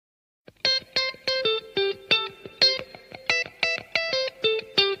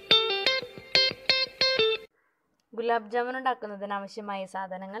ഗുലാബ് ജാമുൻ ഉണ്ടാക്കുന്നതിന് ആവശ്യമായ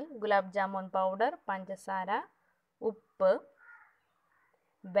സാധനങ്ങൾ: ഗുലാബ് ജാമുൻ പൗഡർ, പഞ്ചസാര, ഉപ്പ്,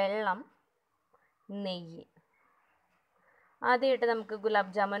 വെള്ളം, നെയ്യ്. ആദ്യമായിട്ട് നമുക്ക്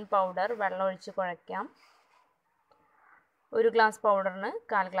ഗുലാബ് ജാമുൻ പൗഡർ വെള്ളം ഒഴിച്ച് കുഴയ്ക്കാം. 1 ഗ്ലാസ് പൗഡറിന്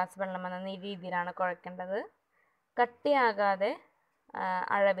 1/4 ഗ്ലാസ് വെള്ളം എന്ന രീതിയിലാണ് കുഴക്കേണ്ടത്. കട്ടിയാകാതെ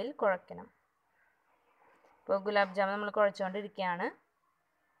അളവിൽ കുഴക്കണം. ഇപ്പോൾ ഗുലാബ് ജാമുൻ നമ്മൾ കുഴച്ചുകൊണ്ടിരിക്കുകയാണ്.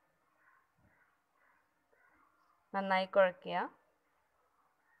 നന്നായി കുഴയ്ക്കുക.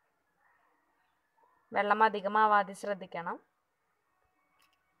 വെള്ളം അധികമാവാതെ ശ്രദ്ധിക്കണം.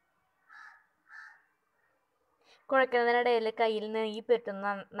 കുഴക്കുന്നതിനിടയിൽ കയ്യിൽ നെയ്യ്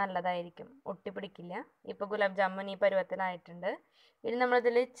പുരട്ടുന്നത് നല്ലതായിരിക്കും, ഒട്ടിപ്പിടിക്കില്ല. ഇപ്പോൾ ഗുലാബ് ജാമുൻ ഈ പരുവത്തിലായിട്ടുണ്ട്. ഇനി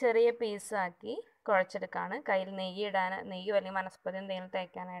നമ്മളിതിൽ ചെറിയ പീസാക്കി കുഴച്ചെടുക്കുകയാണ്. കയ്യിൽ നെയ്യോ അല്ലെങ്കിൽ വനസ്പതി എന്തെങ്കിലും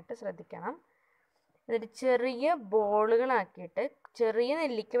തേക്കാനായിട്ട് ശ്രദ്ധിക്കണം. എന്നിട്ട് ചെറിയ ബോളുകളാക്കിയിട്ട് ചെറിയ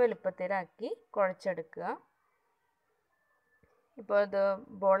നെല്ലിക്ക വലുപ്പത്തിലാക്കി കുഴച്ചെടുക്കുക. ഇപ്പോൾ ഇത്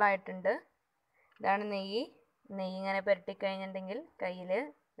ബോളായിട്ടുണ്ട്. ഇതാണ് നെയ്യ്. നെയ്യ് ഇങ്ങനെ പുരട്ടിക്കഴിഞ്ഞിട്ടുണ്ടെങ്കിൽ കയ്യിൽ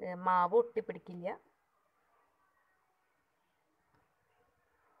മാവ് ഒട്ടിപ്പിടിക്കില്ല.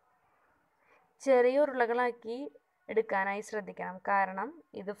 ചെറിയ ഉരുളകളാക്കി എടുക്കാനായി ശ്രദ്ധിക്കണം. കാരണം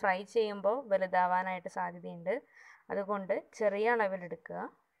ഇത് ഫ്രൈ ചെയ്യുമ്പോൾ വലുതാവാനായിട്ട് സാധ്യതയുണ്ട്. അതുകൊണ്ട് ചെറിയ അളവിലെടുക്കുക.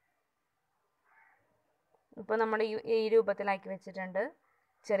 ഇപ്പോൾ നമ്മൾ ഈ രൂപത്തിലാക്കി വെച്ചിട്ടുണ്ട്.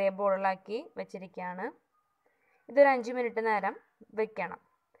 ചെറിയ ബോളുകളാക്കി വെച്ചിരിക്കുകയാണ്. ഇതൊരു 5 മിനിറ്റ് നേരം വെക്കണം.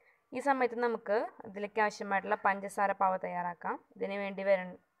 ഈ സമയത്ത് നമുക്ക് ഇതിലേക്ക് ആവശ്യമായിട്ടുള്ള പഞ്ചസാര പാവ് തയ്യാറാക്കാം. ഇതിന് വേണ്ടി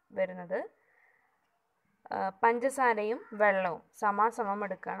വരുന്നത് പഞ്ചസാരയും വെള്ളവും സമാസമം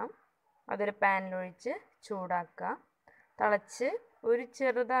എടുക്കണം. അതൊരു പാനിലൊഴിച്ച് ചൂടാക്കുക. തിളച്ച് ഒരു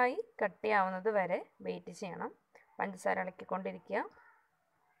ചെറുതായി കട്ടിയാവുന്നത് വരെ വെയിറ്റ് ചെയ്യണം. പഞ്ചസാര ഇളക്കിക്കൊണ്ടിരിക്കുക.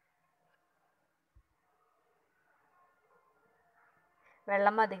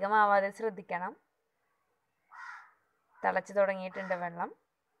 വെള്ളം അധികമാവാതെ ശ്രദ്ധിക്കണം. തിളച്ച് തുടങ്ങിയിട്ടുണ്ട് വെള്ളം.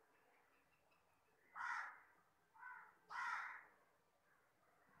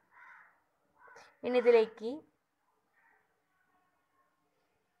 ഇനി ഇതിലേക്ക്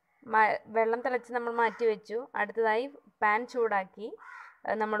വെള്ളം തിളച്ച് നമ്മൾ മാറ്റി വെച്ചു. അടുത്തതായി പാൻ ചൂടാക്കി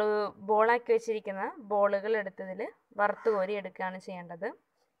നമ്മൾ ബോളാക്കി വെച്ചിരിക്കുന്ന ബോളുകൾ എടുത്തതിൽ വറുത്ത് കോരി എടുക്കുകയാണ് ചെയ്യേണ്ടത്.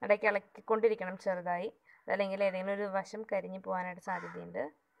 ഇടയ്ക്ക് ഇളക്കിക്കൊണ്ടിരിക്കണം ചെറുതായി. അതല്ലെങ്കിൽ ഏതെങ്കിലും ഒരു വശം കരിഞ്ഞു പോകാനായിട്ട് സാധ്യതയുണ്ട്.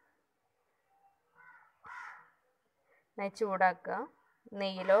 ചൂടാക്കുക.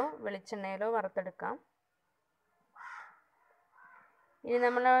 നെയ്യിലോ വെളിച്ചെണ്ണയിലോ വറുത്തെടുക്കാം. ഇനി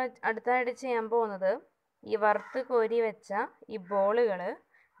നമ്മൾ അടുത്തതായിട്ട് ചെയ്യാൻ പോകുന്നത് ഈ വറുത്ത് കോരി വെച്ച ഈ ബോളുകൾ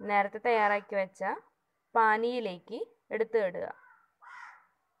നേരത്തെ തയ്യാറാക്കി വെച്ച പാനിയിലേക്ക് എടുത്ത് ഇടുക.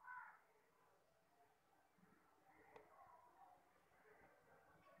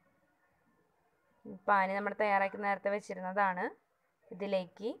 പാനി നമ്മൾ തയ്യാറാക്കി നേരത്തെ വെച്ചിരുന്നതാണ്.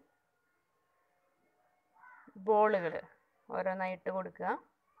 ഇതിലേക്ക് ബോളുകൾ ഓരോന്നായി ഇട്ട് കൊടുക്കുക.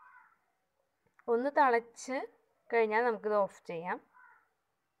 ഒന്ന് തിളച്ച് കഴിഞ്ഞാൽ നമുക്കിത് ഓഫ് ചെയ്യാം.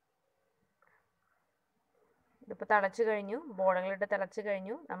 ഇതിപ്പോൾ തിളച്ച് കഴിഞ്ഞു. ബോളുകളിട്ട് തിളച്ച്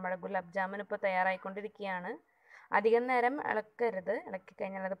കഴിഞ്ഞു. നമ്മുടെ ഗുലാബ് ജാമുൻ ഇപ്പോൾ തയ്യാറായിക്കൊണ്ടിരിക്കുകയാണ്. അധികം നേരം ഇളക്കരുത്.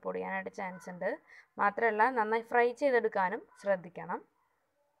 ഇളക്കിക്കഴിഞ്ഞാൽ അത് പൊടിയാനായിട്ട് ചാൻസ് ഉണ്ട്. മാത്രമല്ല നന്നായി ഫ്രൈ ചെയ്തെടുക്കാനും ശ്രദ്ധിക്കണം.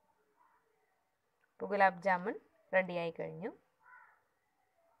 ഇപ്പോൾ ഗുലാബ് ജാമുൻ റെഡിയായി കഴിഞ്ഞു.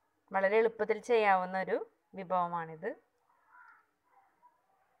 വളരെ എളുപ്പത്തിൽ ചെയ്യാവുന്ന ഒരു വിഭവമാണിത്.